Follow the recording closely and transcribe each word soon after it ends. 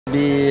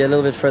Be a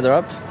little bit further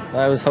up.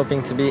 I was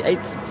hoping to be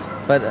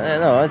 8th, but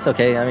no, it's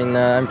okay. I mean,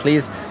 I'm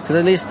pleased because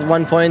at least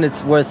 1 point,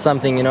 it's worth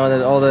something. You know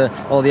that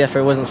all the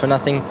effort wasn't for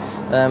nothing,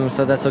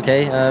 so that's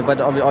okay.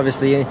 But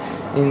obviously,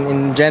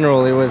 in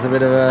general, it was a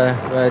bit of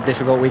a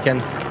difficult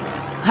weekend.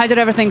 How did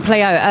everything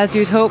play out as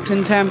you'd hoped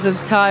in terms of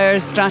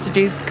tyres,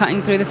 strategies,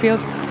 cutting through the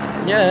field?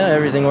 Yeah,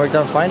 everything worked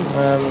out fine.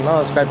 I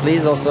was quite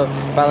pleased. Also,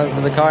 balance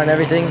of the car and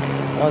everything,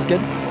 that was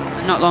good.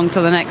 Not long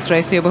till the next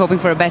race, so you'll be hoping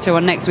for a better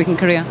one next week in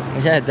Korea.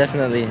 Yeah,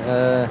 definitely.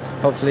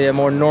 Hopefully a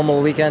more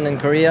normal weekend in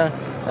Korea,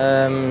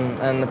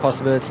 and the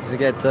possibility to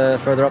get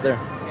further up there.